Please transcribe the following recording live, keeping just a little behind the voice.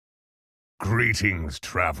Greetings,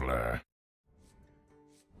 traveler.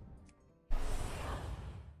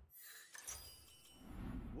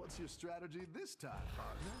 What's your strategy this time,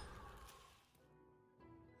 partner?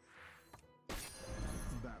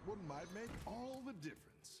 That one might make all the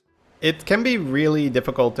difference. It can be really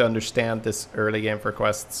difficult to understand this early game for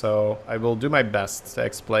quests, so I will do my best to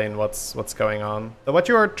explain what's going on. So what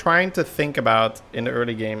you are trying to think about in the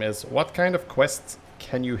early game is what kind of quests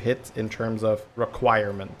can you hit in terms of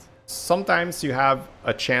requirement. Sometimes you have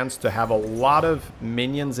a chance to have a lot of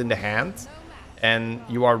minions in the hand and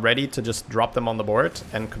you are ready to just drop them on the board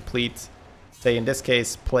and complete, say in this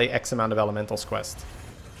case, play X amount of Elementals quest.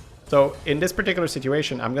 So in this particular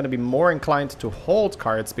situation, I'm going to be more inclined to hold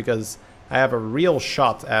cards because I have a real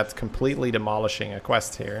shot at completely demolishing a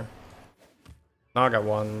quest here. Naga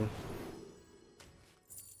one.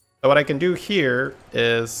 So what I can do here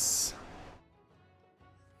is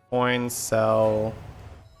coin, sell,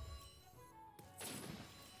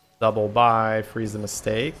 double buy, freeze the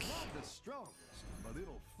mistake.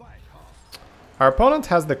 Our opponent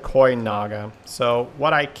has the coin Naga, so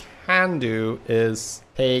what I can do is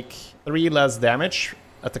take 3 less damage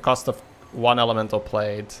at the cost of 1 elemental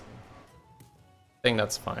played. I think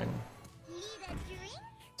that's fine.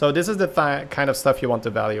 So this is the kind of stuff you want to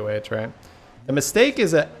evaluate, right? The mistake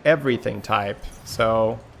is a everything type,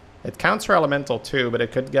 so it counts for elemental too, but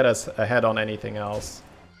it could get us ahead on anything else.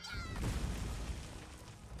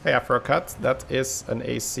 Yeah, for a cut, that is an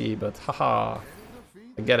AC, but haha.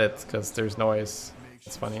 I get it, because there's noise.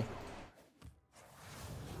 It's funny.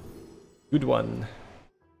 Good one.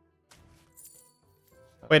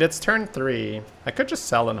 Wait, it's turn 3. I could just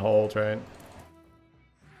sell and hold, right?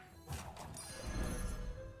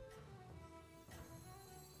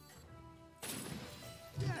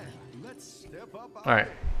 Alright,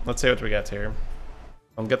 let's see what we get here.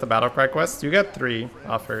 Don't get the battle cry quest. You get 3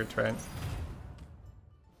 offered, right?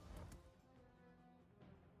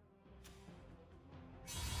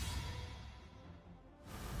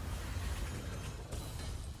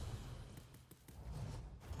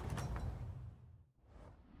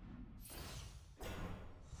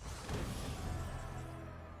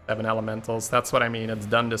 Seven elementals. That's what I mean. It's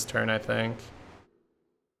done this turn, I think.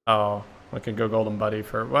 Oh, we could go Golden Buddy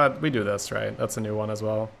for what? We do this, right? That's a new one as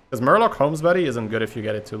well. Because Murloc Holmes Buddy isn't good if you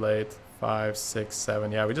get it too late. 5, 6,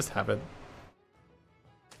 7. Yeah, we just have it.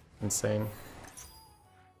 Insane.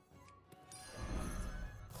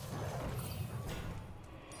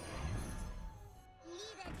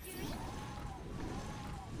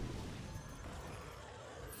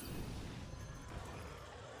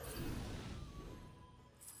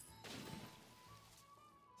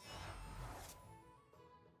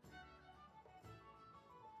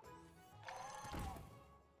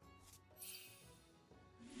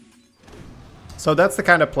 So that's the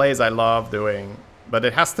kind of plays I love doing, but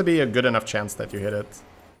it has to be a good enough chance that you hit it.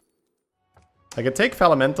 I could take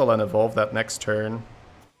Felemental and evolve that next turn.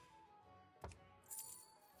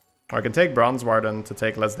 Or I can take Bronze Warden to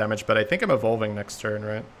take less damage, but I think I'm evolving next turn,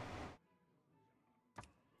 right?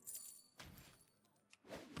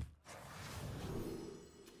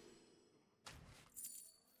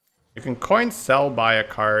 You can coin sell buy a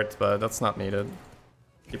card, but that's not needed.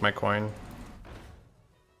 Keep my coin.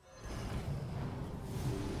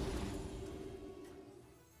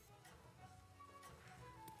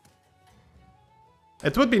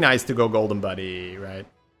 It would be nice to go Golden Buddy, right?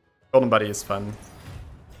 Golden Buddy is fun.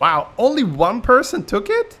 Wow, only one person took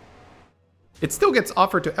it? It still gets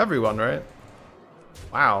offered to everyone, right?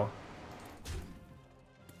 Wow.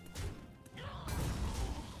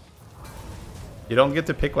 You don't get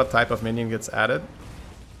to pick what type of minion gets added?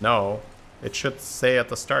 No. It should say at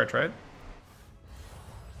the start, right?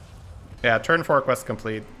 Yeah, turn 4 quest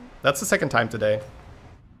complete. That's the second time today.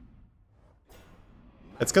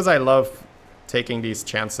 It's because I love taking these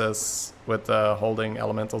chances with holding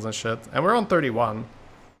elementals and shit. And we're on 31.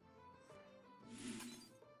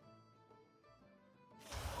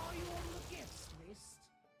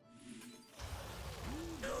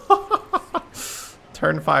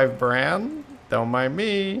 Turn 5 Bran? Don't mind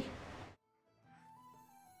me.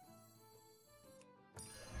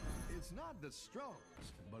 It's not the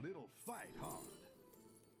strongest, but it'll fight hard.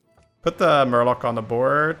 Put the Murloc on the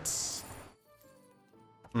board.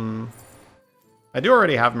 I do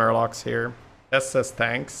already have Murlocs here. S says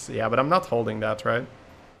thanks. Yeah, but I'm not holding that, right?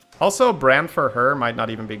 Also, Brand for her might not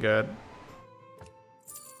even be good.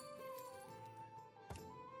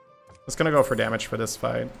 Just gonna go for damage for this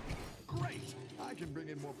fight. Great! I can bring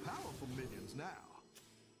in more powerful minions now.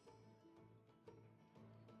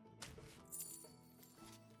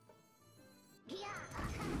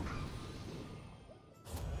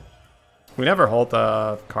 We never hold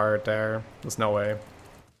the card there. There's no way.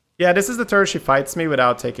 Yeah, this is the turn she fights me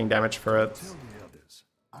without taking damage for it. Tell the others,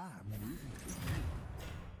 I'm rooting for you.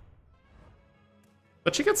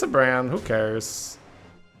 But she gets a brand, who cares?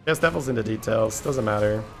 Yes, devil's in the details, doesn't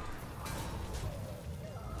matter.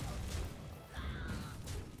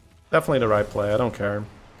 Definitely the right play, I don't care.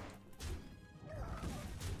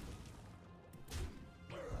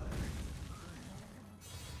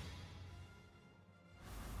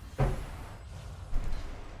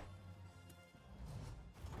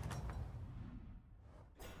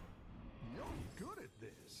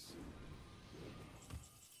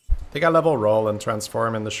 I think I level roll and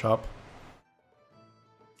transform in the shop.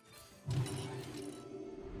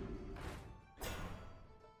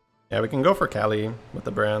 Yeah, we can go for Kali with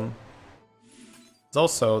the brand. There's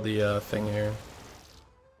also the thing here.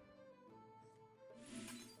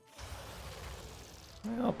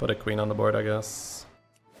 Yeah, I'll put a queen on the board, I guess.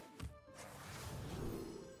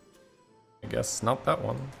 I guess not that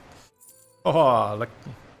one. Oh, look.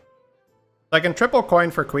 I can triple coin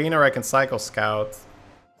for queen or I can cycle scout.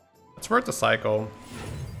 It's worth the cycle.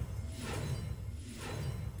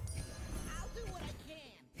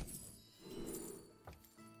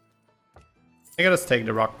 I gotta just take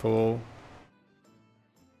the rock pool.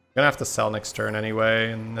 I'm gonna have to sell next turn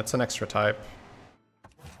anyway, and that's an extra type.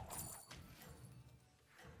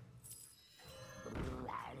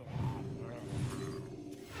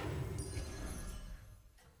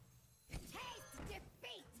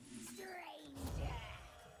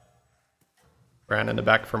 Ran in the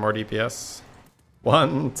back for more DPS.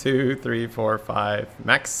 1, 2, 3, 4, 5.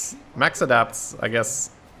 Max adapts, I guess,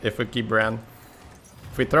 if we keep Bran.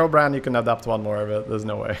 If we throw Bran, you can adapt one more of it. There's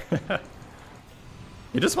no way.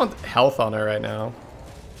 You just want health on her right now.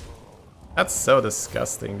 That's so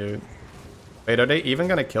disgusting, dude. Wait, are they even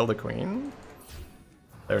gonna kill the queen?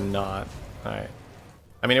 They're not. Alright.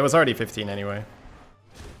 I mean, it was already 15 anyway.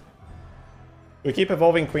 We keep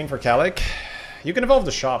evolving queen for Kalik. You can evolve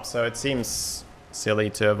the shop, so it seems silly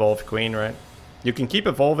to evolve queen, right? You can keep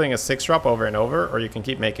evolving a 6-drop over and over, or you can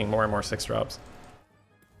keep making more and more 6-drops.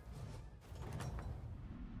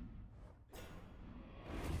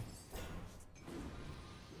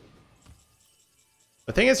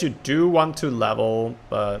 The thing is, you do want to level,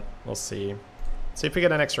 but we'll see. See if we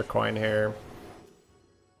get an extra coin here.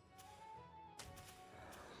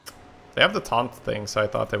 They have the taunt thing, so I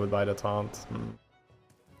thought they would buy the taunt.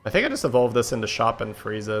 I think I just evolve this in the shop and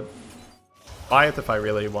freeze it. Buy it if I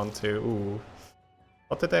really want to. Ooh.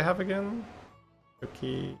 What did they have again?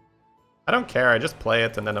 Cookie. I don't care, I just play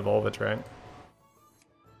it and then evolve it, right?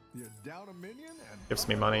 You're down a minion and Gives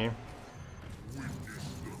me money.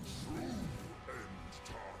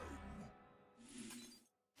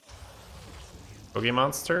 Boogie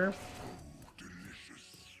monster.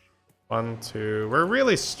 1, 2. We're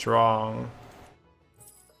really strong.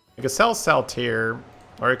 You could sell tier,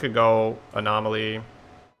 or you could go anomaly.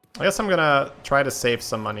 I guess I'm gonna try to save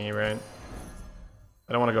some money, right?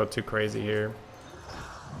 I don't want to go too crazy here.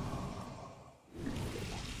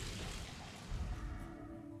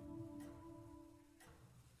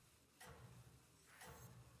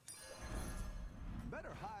 better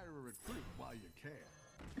hire a recruit while you can.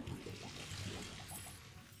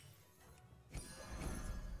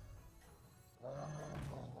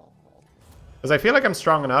 Because I feel like I'm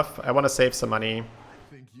strong enough. I want to save some money.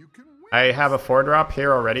 I think you can win. I have a 4-drop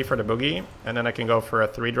here already for the boogie, and then I can go for a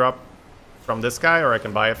 3-drop from this guy, or I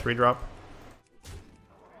can buy a 3-drop.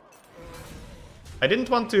 I didn't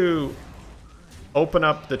want to open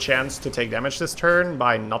up the chance to take damage this turn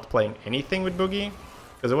by not playing anything with boogie,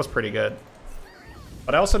 because it was pretty good.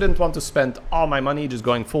 But I also didn't want to spend all my money just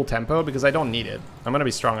going full tempo, because I don't need it. I'm going to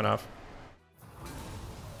be strong enough.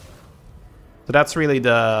 So that's really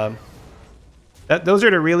the... Those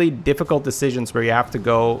are the really difficult decisions where you have to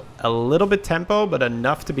go a little bit tempo, but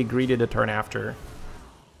enough to be greedy the turn after.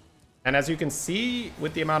 And as you can see,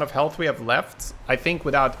 with the amount of health we have left, I think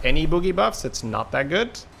without any boogie buffs, it's not that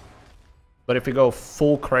good. But if we go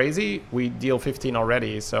full crazy, we deal 15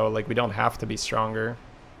 already, so like we don't have to be stronger.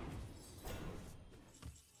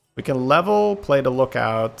 We can level, play the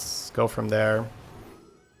lookout, go from there.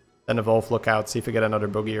 Then evolve lookout, see if we get another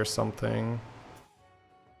boogie or something.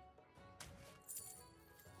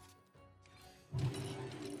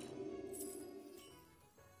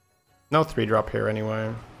 No 3-drop here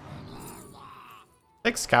anyway.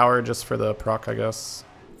 Take Scour just for the proc, I guess.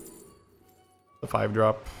 The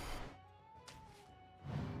 5-drop.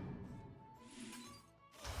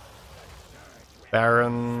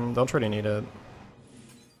 Baron, don't really need it.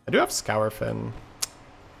 I do have Scour Fin.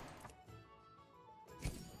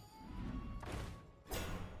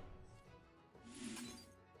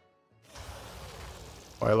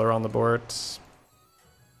 Spoiler on the board.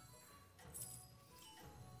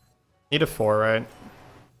 Need a 4, right?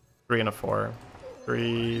 3 and a 4.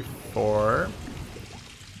 3, 4.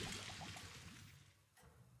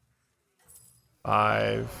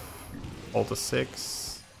 5. Ult a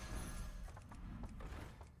 6.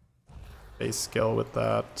 Base skill with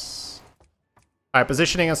that. Alright,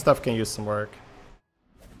 positioning and stuff can use some work.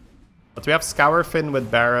 But we have Scourfin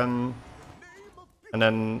with Baron. And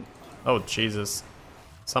then... Oh, Jesus.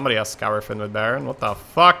 Somebody has Scourfin with Baron. What the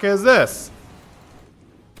fuck is this?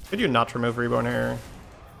 Could you not remove Reborn here?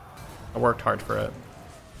 I worked hard for it.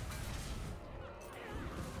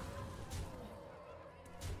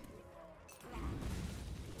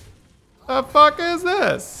 The fuck is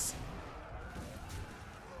this?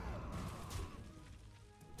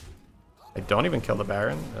 I don't even kill the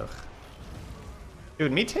Baron? Ugh.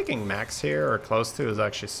 Dude, me taking max here or close to is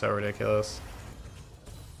actually so ridiculous.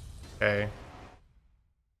 Okay.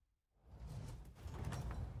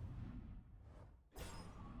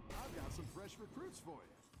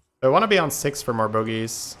 I want to be on 6 for more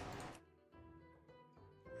boogies.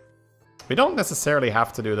 We don't necessarily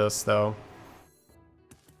have to do this, though.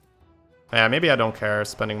 Yeah, maybe I don't care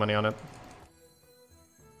spending money on it.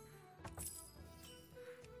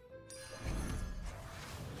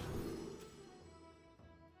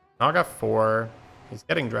 Now I got 4. He's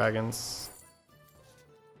getting dragons.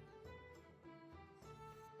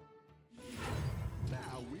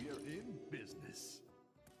 Now we are in business.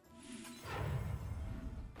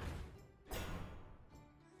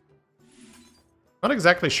 Not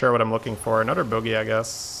exactly sure what I'm looking for. Another boogie, I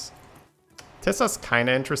guess. Tissa's kind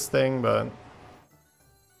of interesting, but I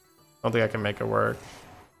don't think I can make it work.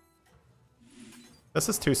 This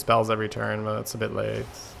is 2 spells every turn, but it's a bit late.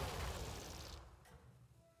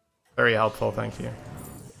 Very helpful, thank you.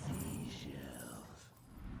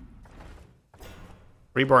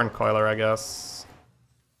 Reborn Coiler, I guess.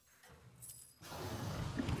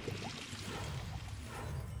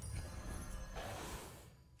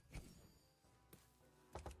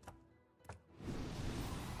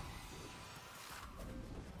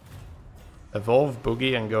 Evolve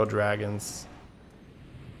Boogie and go Dragons.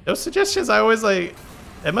 Those suggestions I always like...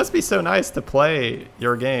 It must be so nice to play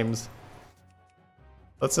your games.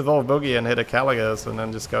 Let's evolve Boogie and hit a Caligus and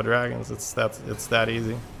then just go Dragons. It's that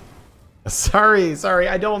easy. Sorry,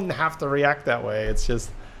 I don't have to react that way. It's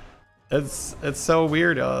just... It's so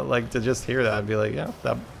weird like to just hear that and be like, yeah,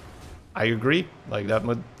 that... I agree. Like that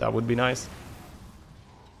would be nice.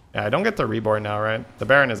 Yeah, I don't get the Reborn now, right? The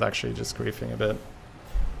Baron is actually just griefing a bit.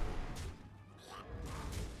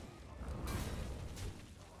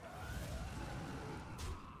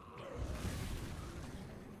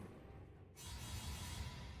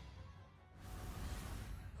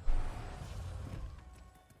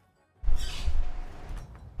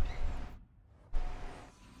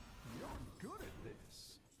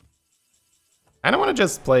 I don't want to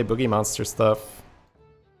just play Boogie Monster stuff.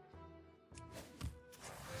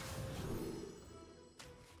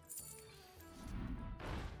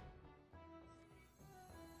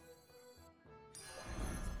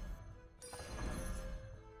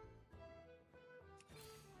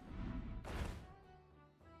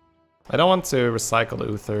 I don't want to recycle the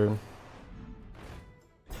Uther.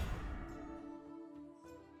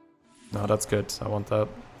 No, that's good. I want that.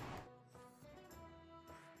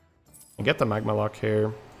 And get the Magma Lock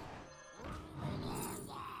here.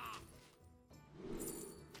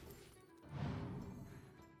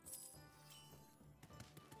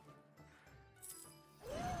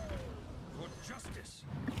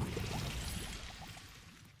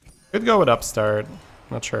 Could go with Upstart.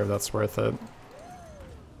 Not sure if that's worth it.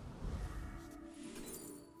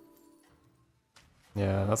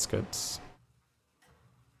 Yeah, that's good.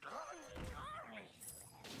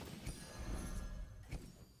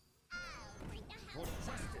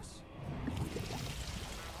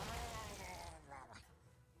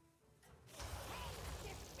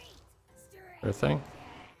 Thing.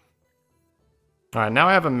 Alright, now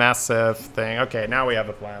I have a massive thing. Okay, now we have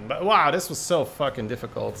a plan. But wow, this was so fucking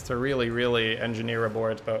difficult to really engineer a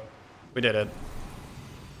board, but we did it.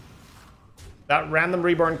 That random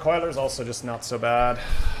Reborn Coiler is also just not so bad.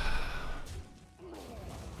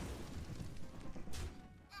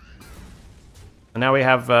 And now we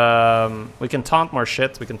have, we can taunt more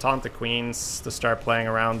shit. We can taunt the queens to start playing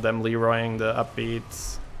around them, Leroying the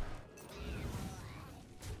upbeats.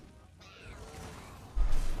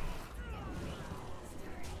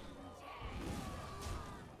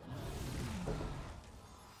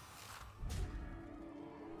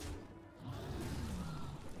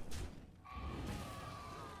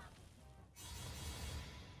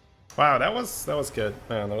 Wow, that was good.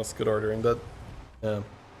 Man, that was good ordering. But yeah,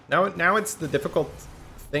 now it's the difficult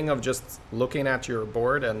thing of just looking at your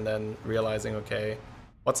board and then realizing, okay,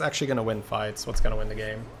 what's actually gonna win fights? What's gonna win the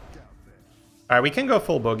game? All right, we can go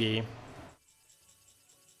full boogie.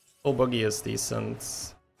 Full boogie is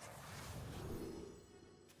decent.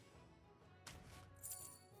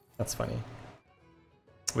 That's funny.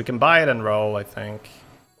 We can buy it and roll, I think.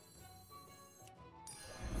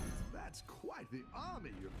 That's quite the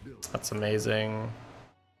army you're building. That's amazing.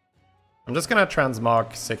 I'm just gonna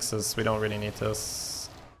transmog 6s. We don't really need this.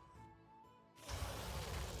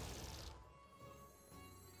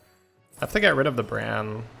 I have to get rid of the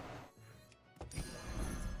Bran.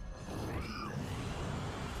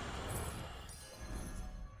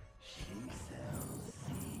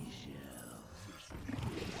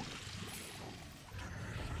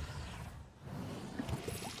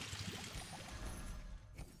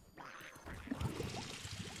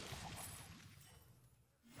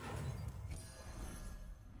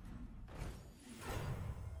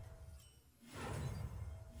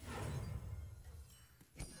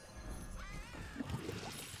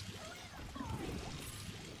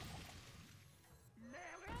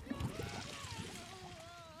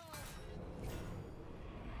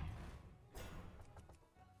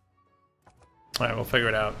 Alright, we'll figure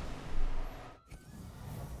it out.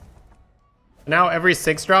 Now every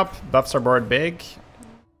 6-drop buffs our board big.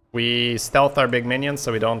 We stealth our big minions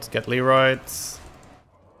so we don't get Leroyed.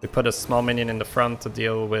 We put a small minion in the front to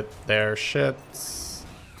deal with their shit.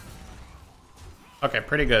 Okay,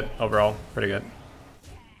 pretty good overall. Pretty good.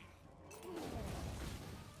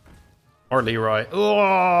 Or Leroy.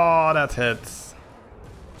 Oh, that hits.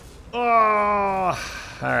 Oh,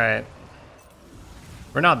 alright.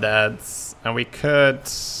 We're not dead, and we could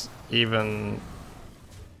even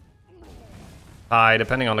die,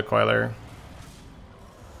 depending on the coiler.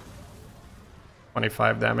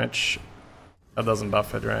 25 damage. That doesn't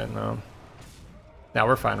buff it, right? No. Yeah,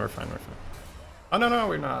 we're fine, we're fine, we're fine. Oh, no, no,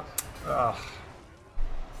 we're not. Ugh.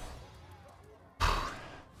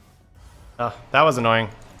 Oh, that was annoying.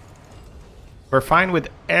 We're fine with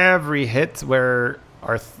every hit where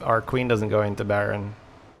our queen doesn't go into Baron.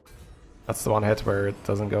 That's the one hit where it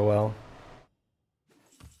doesn't go well.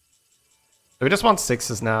 So we just want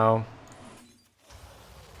 6s now.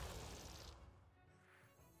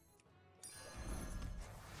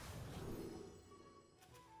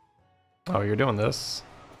 Oh, you're doing this.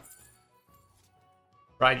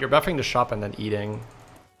 Right, you're buffing the shop and then eating.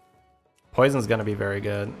 Poison's gonna be very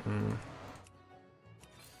good.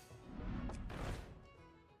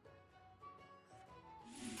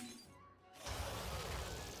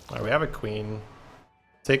 Alright, we have a queen.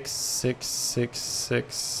 6, 6, 6,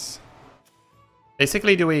 6.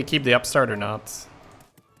 Basically, do we keep the upstart or not?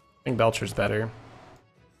 I think Belcher's better.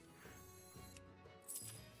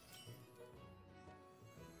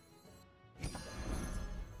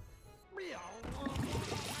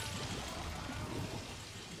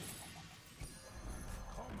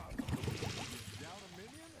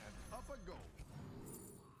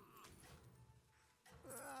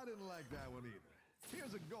 I didn't like that one either.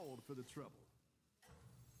 Here's a gold for the trouble.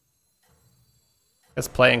 Guess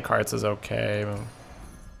playing cards is okay.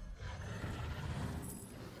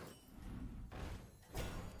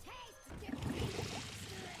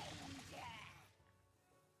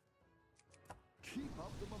 Keep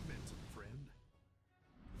up the momentum, friend.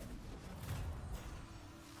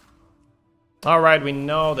 Alright, we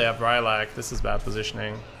know they have Rylak. This is bad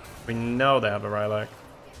positioning. We know they have a Rylak.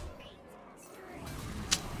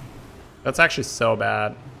 That's actually so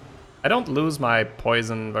bad. I don't lose my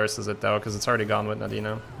poison versus it though, because it's already gone with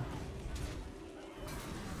Nadina.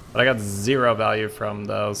 But I got 0 value from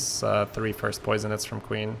those 3 first poison hits from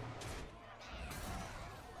Queen.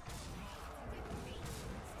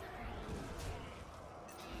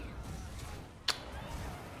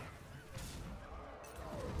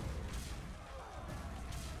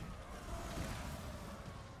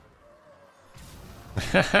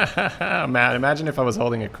 Man, imagine if I was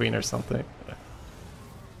holding a queen or something.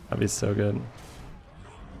 That'd be so good.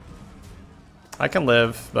 I can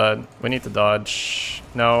live, but we need to dodge.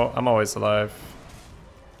 No, I'm always alive.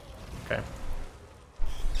 Okay.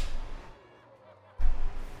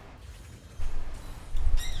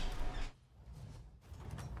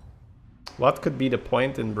 What could be the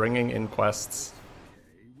point in bringing in quests?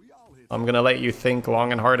 I'm gonna let you think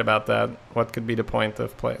long and hard about that. What could be the point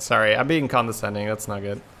of play? Sorry, I'm being condescending. That's not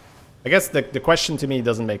good. I guess the question to me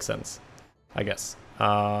doesn't make sense. I guess.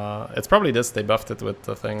 It's probably this. They buffed it with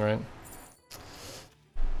the thing, right?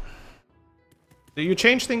 you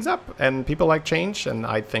change things up, and people like change, and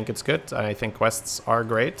I think it's good. I think quests are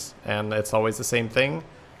great, and it's always the same thing.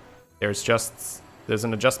 There's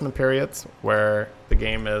an adjustment period where the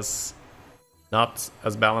game is not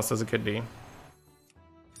as balanced as it could be,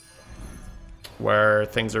 where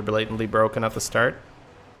things are blatantly broken at the start,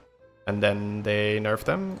 and then they nerf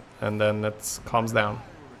them, and then it calms down.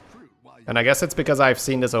 And I guess it's because I've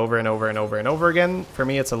seen this over and over and over and over again. For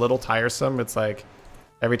me, it's a little tiresome. It's like,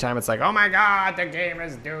 every time it's like, oh my god, the game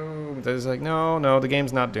is doomed. It's like, no, the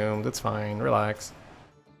game's not doomed. It's fine, relax.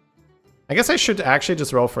 I guess I should actually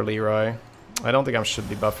just roll for Leroy. I don't think I should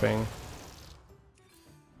be buffing.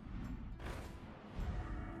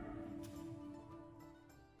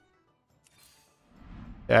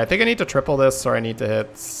 Yeah, I think I need to triple this, or I need to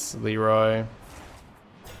hit Leroy.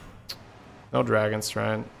 No Dragon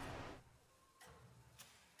Strand.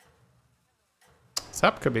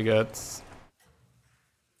 Sap could be good.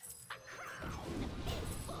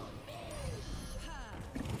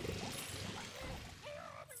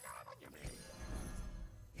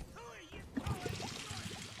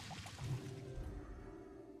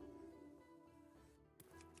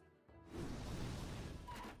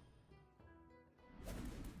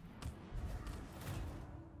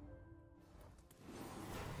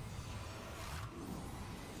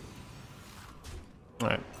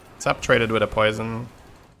 Alright, Sap traded with a poison.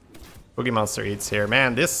 Boogie Monster eats here.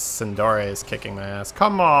 Man, this Sindora is kicking my ass.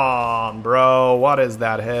 Come on, bro. What is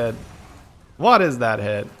that hit? What is that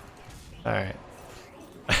hit? Alright.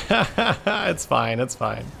 It's fine, it's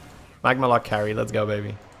fine. Magma Lock carry, let's go,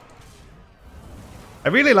 baby. I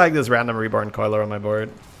really like this random Reborn Coiler on my board.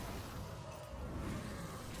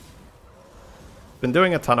 Been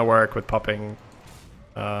doing a ton of work with popping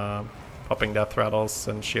death rattles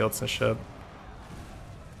and shields and shit.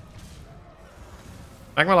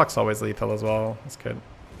 Magma Lock's always lethal as well. That's good.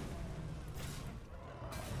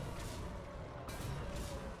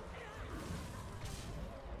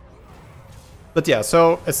 But yeah,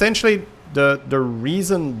 so essentially the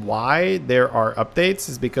reason why there are updates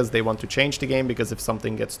is because they want to change the game, because if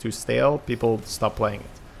something gets too stale, people stop playing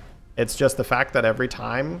it. It's just the fact that every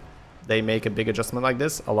time they make a big adjustment like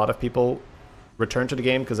this, a lot of people return to the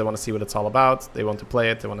game because they want to see what it's all about. They want to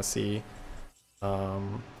play it. They want to see...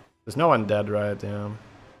 there's no undead, right? Yeah.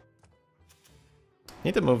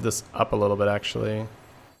 Need to move this up a little bit, actually.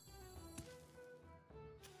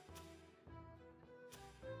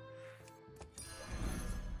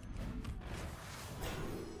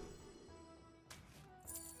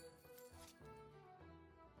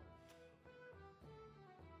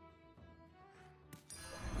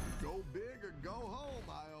 Go big or go home,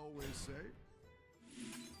 I always say.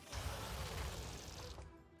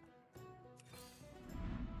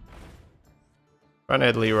 Run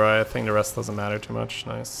ahead, Leroy. I think the rest doesn't matter too much.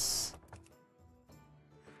 Nice.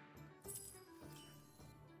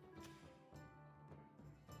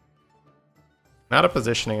 Now the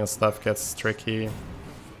positioning and stuff gets tricky.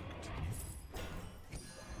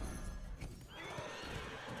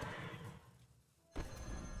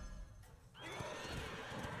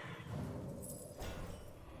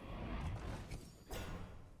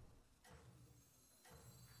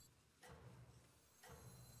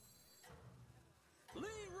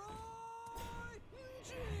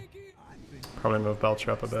 Probably move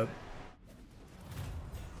Belcher up a bit.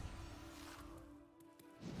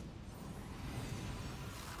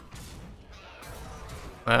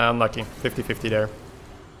 Unlucky. 50-50 there.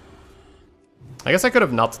 I guess I could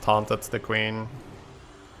have not taunted the queen.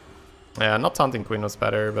 Yeah, not taunting queen was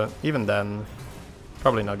better, but even then,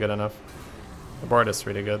 probably not good enough. The board is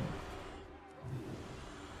really good.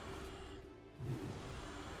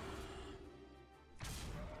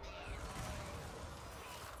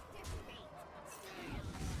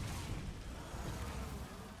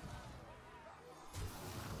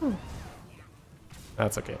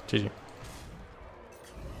 That's okay. GG.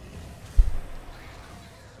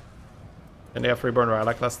 And they have Reborn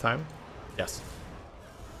Rarrak last time? Yes.